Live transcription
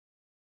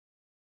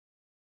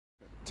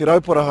Te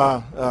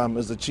Rauparaha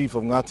is the chief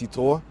of Ngāti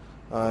Toa.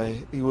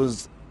 He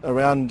was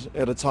around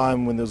at a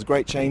time when there was a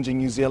great change in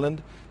New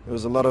Zealand. There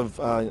was a lot of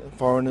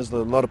foreigners, a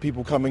lot of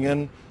people coming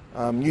in.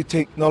 New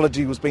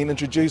technology was being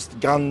introduced,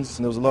 guns,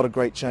 and there was a lot of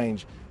great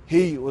change.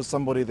 He was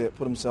somebody that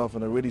put himself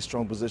in a really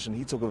strong position.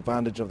 He took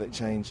advantage of that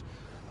change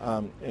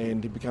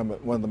and he became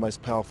one of the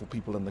most powerful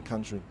people in the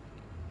country.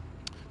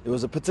 There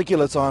was a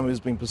particular time he was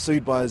being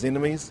pursued by his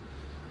enemies.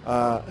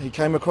 He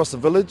came across a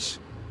village.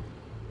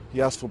 He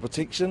asked for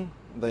protection.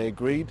 They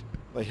agreed.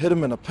 They hid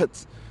him in a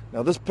pit.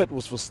 Now this pit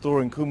was for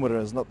storing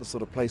kumara. It's not the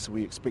sort of place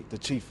we expect the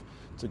chief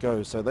to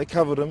go. So they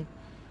covered him.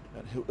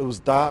 It was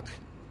dark.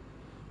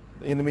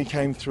 The enemy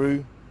came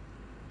through.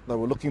 They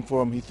were looking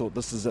for him. He thought,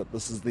 this is it.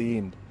 This is the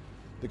end.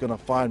 They're going to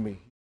find me.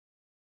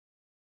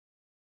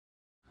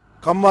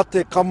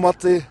 Kamate,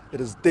 kamate. It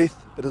is death.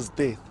 It is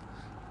death.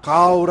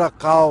 Kaora,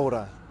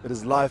 kaora. It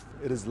is life.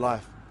 It is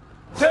life.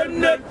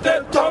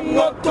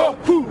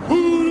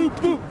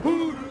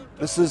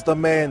 This is the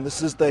man.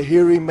 This is the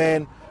hairy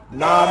man.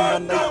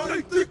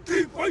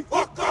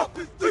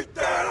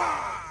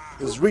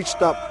 Has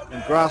reached up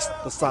and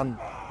grasped the sun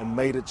and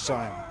made it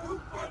shine.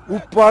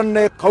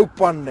 Upane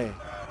kaupane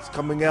is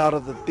coming out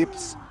of the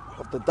depths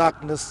of the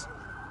darkness,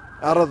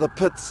 out of the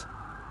pits.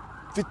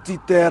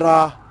 Whiti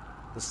tera,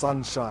 the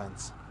sun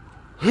shines.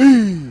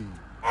 Hey!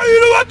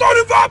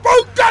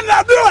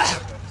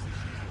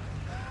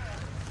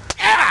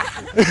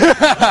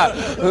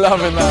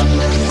 Loving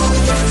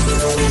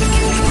that.